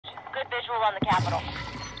visual on the Capitol.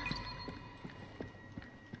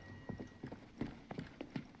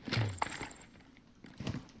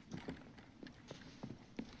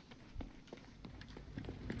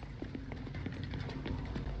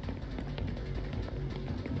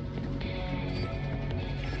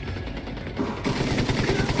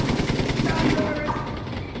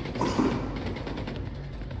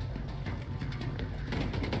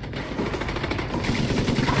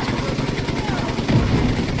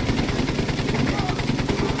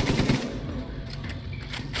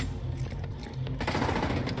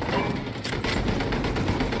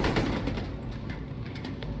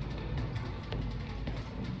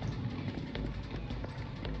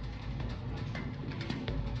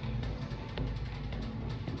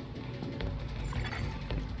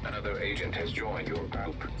 Another agent has joined your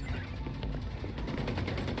group.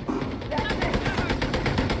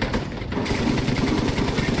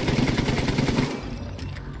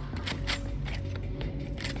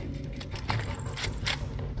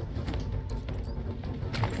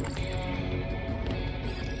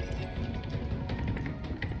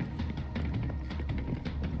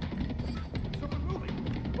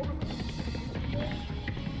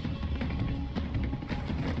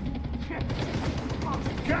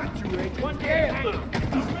 Got you, Rick. One day.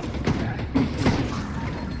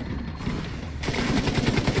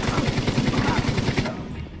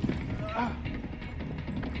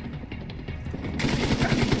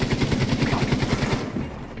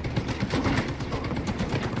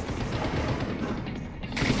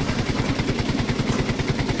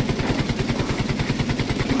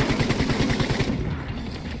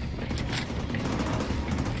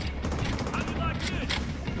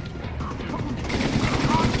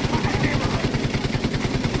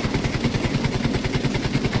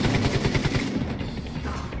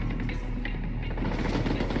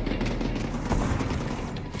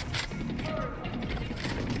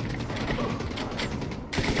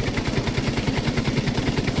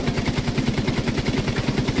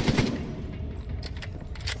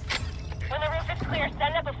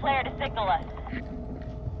 Send up a flare to signal us.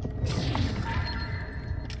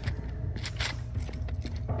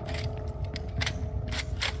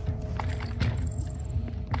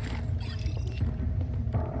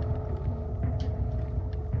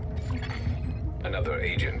 Another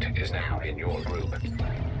agent is now in your group.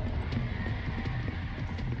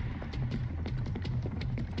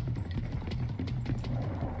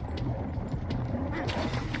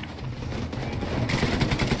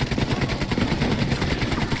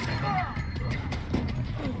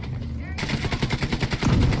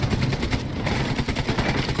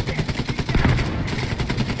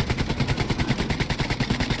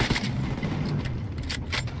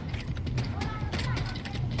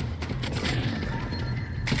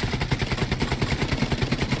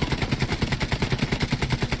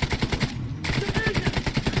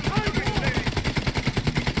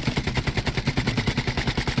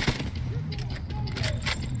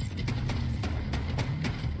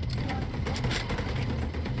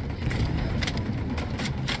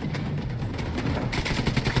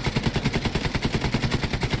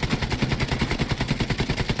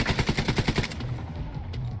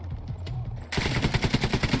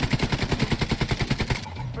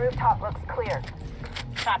 Rooftop looks clear.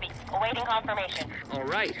 Copy. Awaiting confirmation. All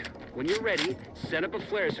right. When you're ready, set up a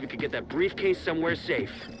flare so we can get that briefcase somewhere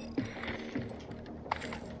safe.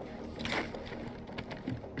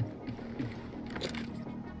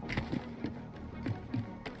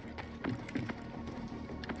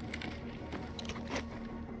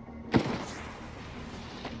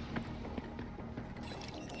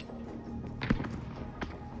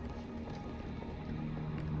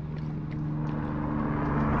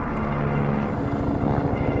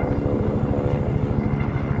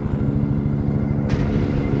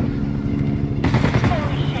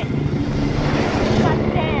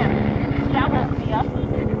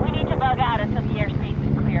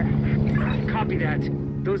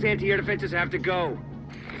 Those anti-air defenses have to go.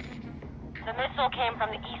 The missile came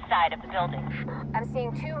from the east side of the building. I'm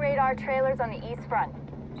seeing 2 radar trailers on the east front.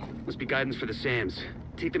 Must be guidance for the SAMs.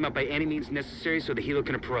 Take them out by any means necessary so the helo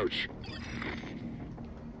can approach.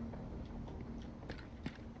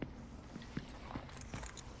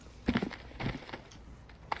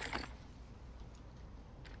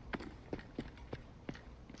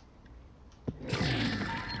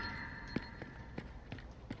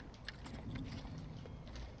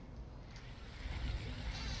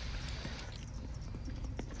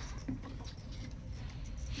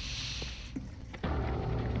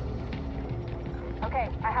 Okay,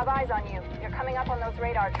 I have eyes on you. You're coming up on those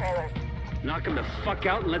radar trailers. Knock them the fuck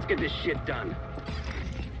out and let's get this shit done.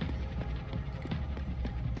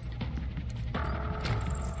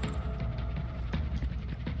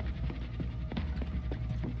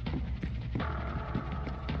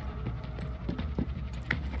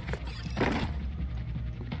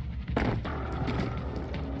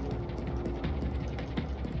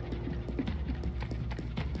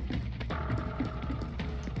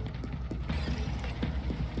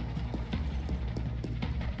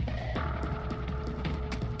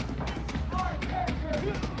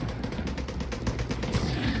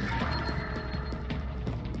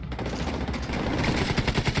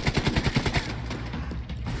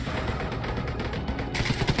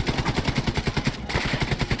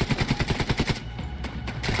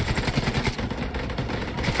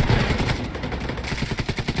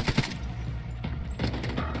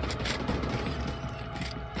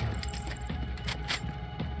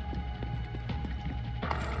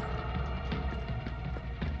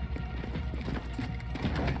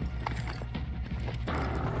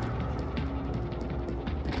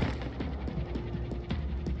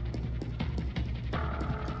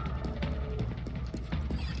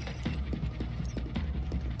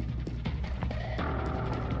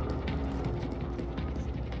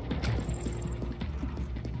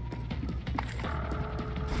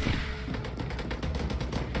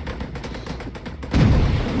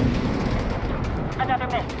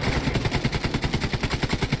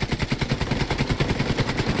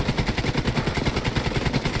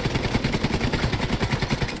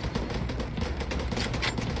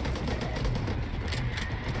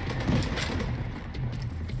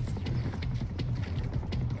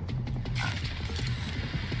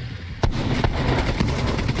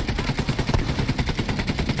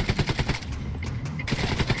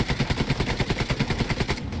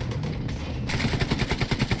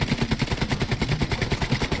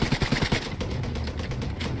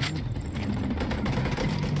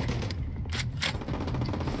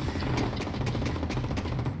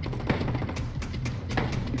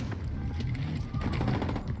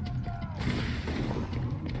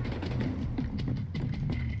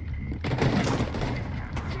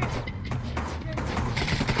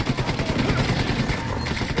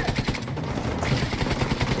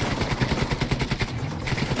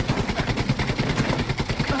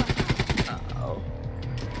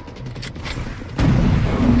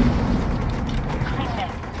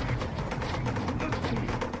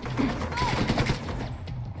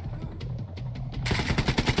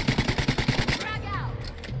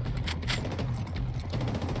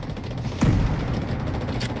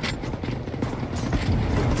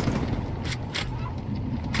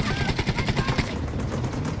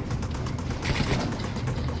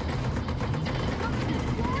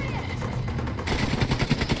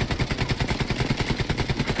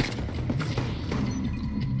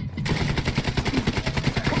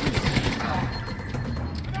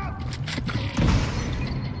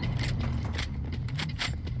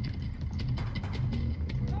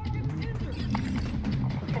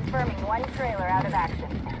 out of action.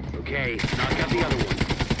 Okay, knock out the other one.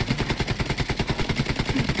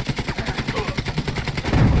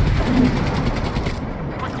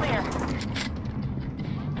 We're clear.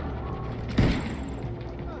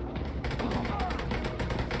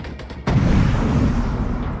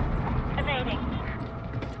 Evading.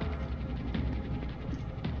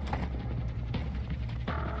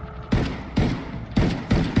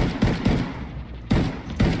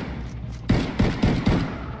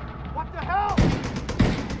 What the hell?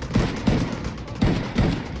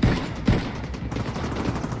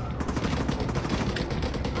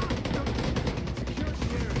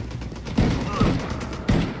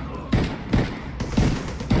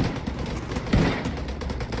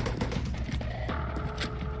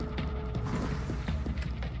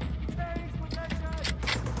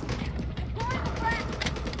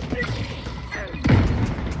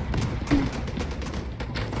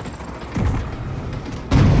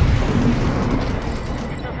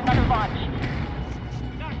 There's another launch.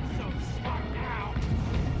 Not so smart now.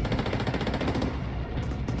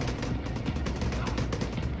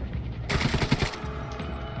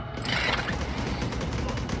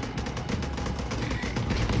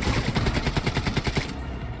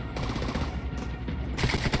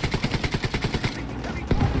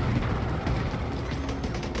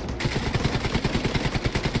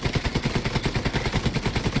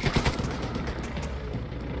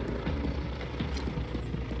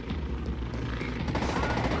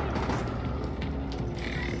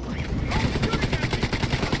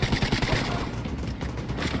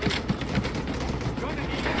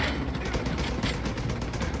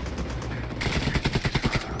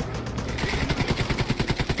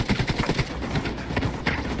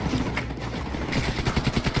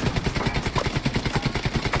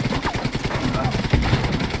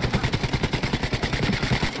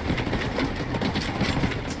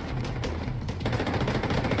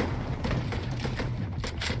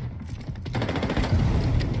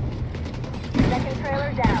 Second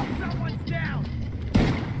trailer down. Someone's down.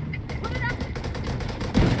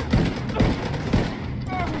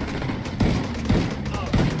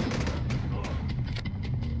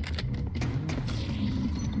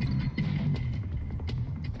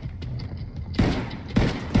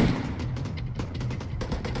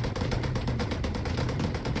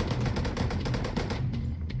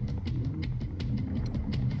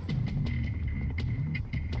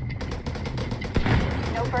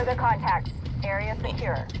 No further contacts. Area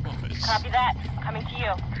secure. Copy that. Coming to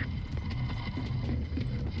you.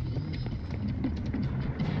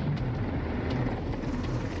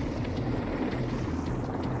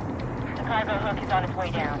 The cargo hook is on its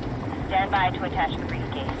way down. Stand by to attach the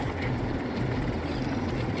briefcase.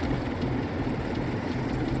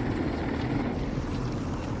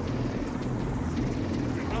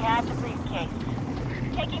 We have the briefcase.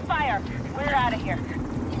 Taking fire. We're out of here.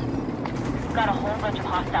 We've got a whole bunch of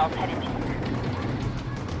hostiles headed to you.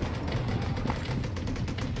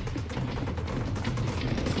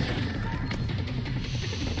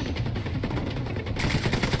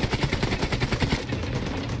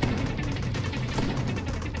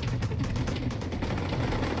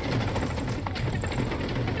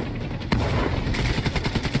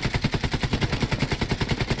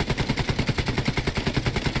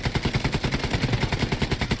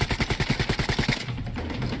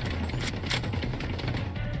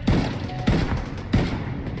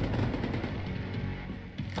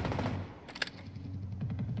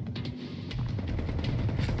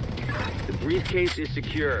 The briefcase is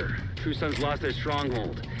secure. True Sons lost their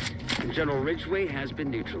stronghold. And General Ridgway has been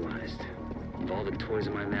neutralized. Of all the toys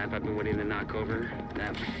on my map I've been waiting to knock over,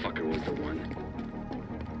 that fucker was the one.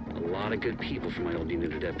 A lot of good people from my old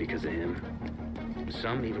unit are dead because of him.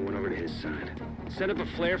 Some even went over to his side. Set up a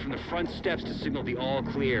flare from the front steps to signal the all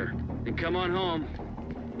clear. Then come on home.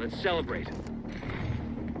 Let's celebrate.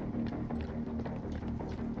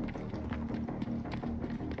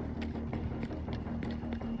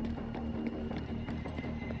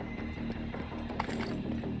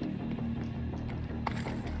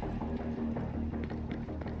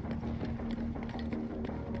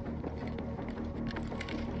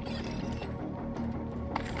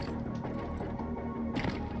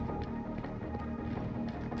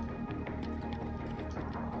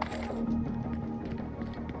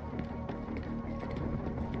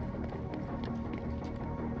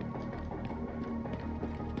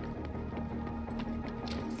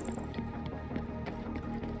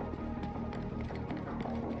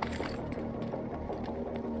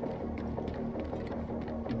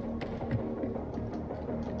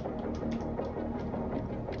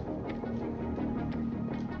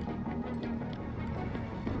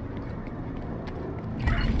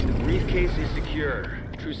 briefcase is secure.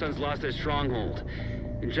 True Sons lost their stronghold,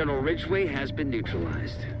 and General Ridgway has been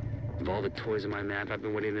neutralized. Of all the toys on my map I've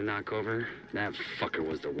been waiting to knock over, that fucker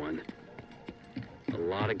was the one. A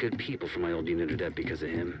lot of good people from my old unit are dead because of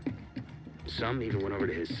him. Some even went over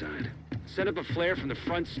to his side. Set up a flare from the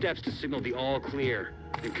front steps to signal the all clear.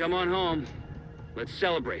 And come on home. Let's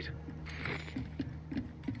celebrate.